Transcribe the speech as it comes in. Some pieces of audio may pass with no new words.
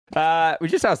We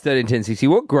just asked 131060,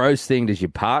 what gross thing does your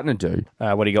partner do?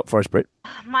 What do you got for us, Britt?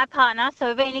 My partner, so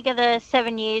we've been together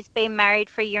 7 years, been married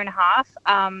for a year and a half.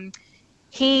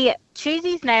 He chews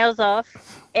his nails off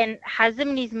and has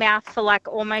them in his mouth for like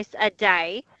almost a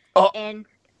day. Oh. And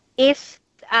if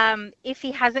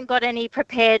he hasn't got any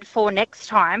prepared for next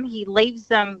time, he leaves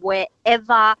them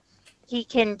wherever he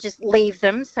can just leave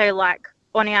them. So like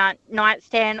on our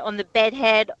nightstand, on the bed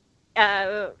head,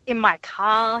 in my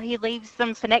car, he leaves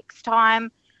them for next time.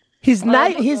 His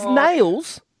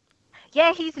nails?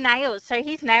 Yeah, his nails. So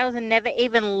his nails are never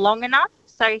even long enough.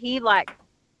 So he like...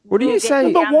 What are you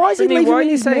saying? But why is he leaving Why are them in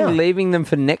you his saying mouth? leaving them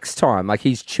for next time? Like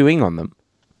he's chewing on them?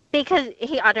 Because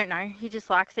I don't know. He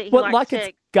just likes it. He What, likes like to,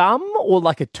 it's gum or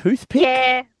like a toothpick?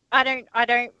 Yeah, I don't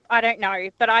know.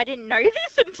 But I didn't know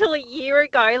this until a year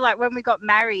ago, like when we got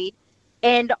married,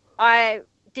 and I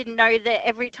didn't know that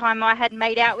every time I had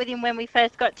made out with him when we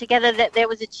first got together that there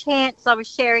was a chance I was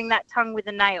sharing that tongue with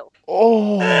a nail.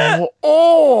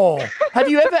 Oh! Have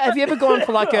you ever gone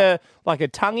for like a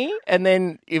tonguey and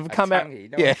then you've come out?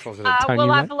 Yeah.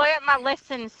 Well, I've learnt my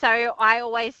lesson, so I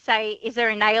always say, "Is there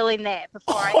a nail in there?"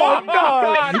 before I. Oh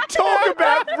no! Talk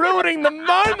about ruining the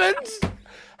moment.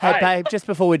 Hey, babe, just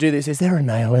before we do this, is there a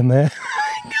nail in there?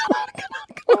 Can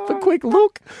I have a quick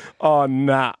look? Oh,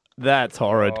 nah. That's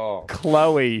horrid. Oh.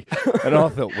 Chloe. And I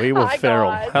thought we were Hi,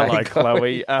 feral. guys. Hello, Hey,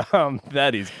 Chloe.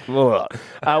 That is...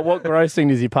 what gross thing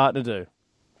does your partner do?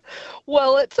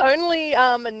 Well, it's only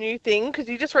a new thing because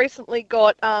he just recently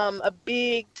got a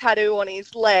big tattoo on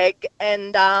his leg,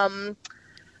 and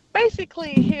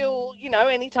basically he'll,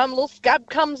 anytime a little scab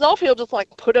comes off, he'll just like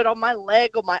put it on my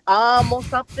leg or my arm or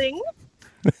something.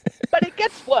 But it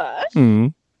gets worse.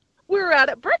 Mm. We were out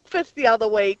at breakfast the other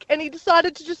week, and he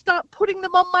decided to just start putting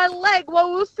them on my leg while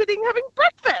we were sitting having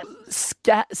breakfast.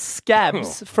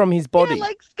 Scabs from his body. Yeah,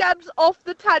 like scabs off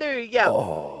the tattoo, yeah.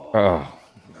 Oh.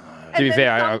 And To be then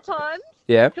fair, sometimes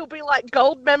Yeah. he'll be like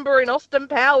gold member in Austin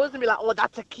Powers and be like, "Oh,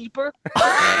 that's a keeper."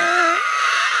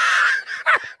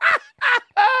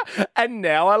 And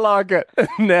now I like it.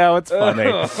 Now it's funny.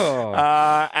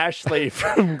 Ashley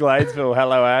from Gladesville.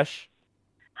 Hello, Ash.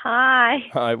 Hi.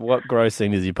 Hi. What gross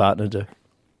thing does your partner do?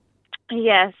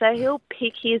 Yeah, so he'll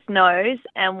pick his nose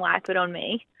and wipe it on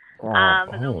me.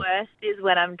 The worst is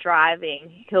when I'm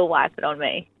driving, he'll wipe it on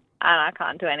me, and I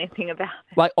can't do anything about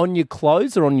it. Like on your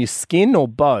clothes or on your skin or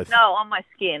both? No, on my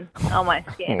skin. On my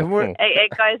skin.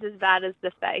 It goes as bad as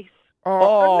the face.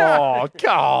 Oh, no.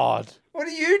 God. What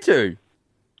do you do?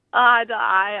 I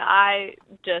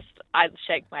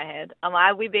shake my head.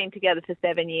 We've been together for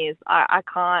 7 years. I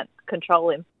can't control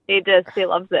him. He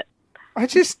loves it.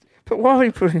 But why are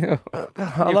you putting it on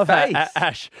I your love face? that.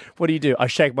 Ash, what do? I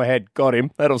shake my head. Got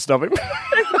him. That'll stop him.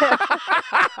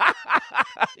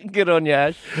 Good on you,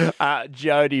 Ash.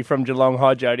 Jody from Geelong.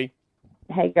 Hi, Jody.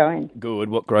 How you going? Good.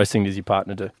 What gross thing does your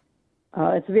partner do?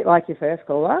 It's a bit like your first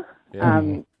caller.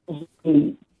 Yeah.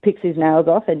 He picks his nails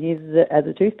off and uses it as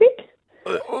a toothpick.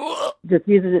 Just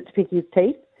uses it to pick his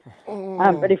teeth.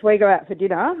 But if we go out for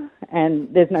dinner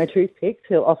and there's no toothpicks,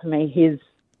 he'll offer me his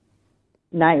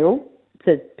nail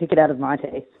to pick it out of my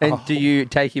teeth. And do you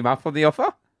take him up on the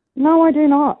offer? No, I do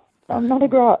not. I'm not a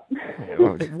grot.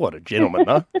 What a gentleman,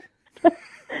 huh?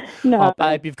 No. Oh,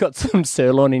 babe, you've got some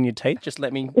sirloin in your teeth. Just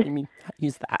let me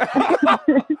use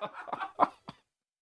that.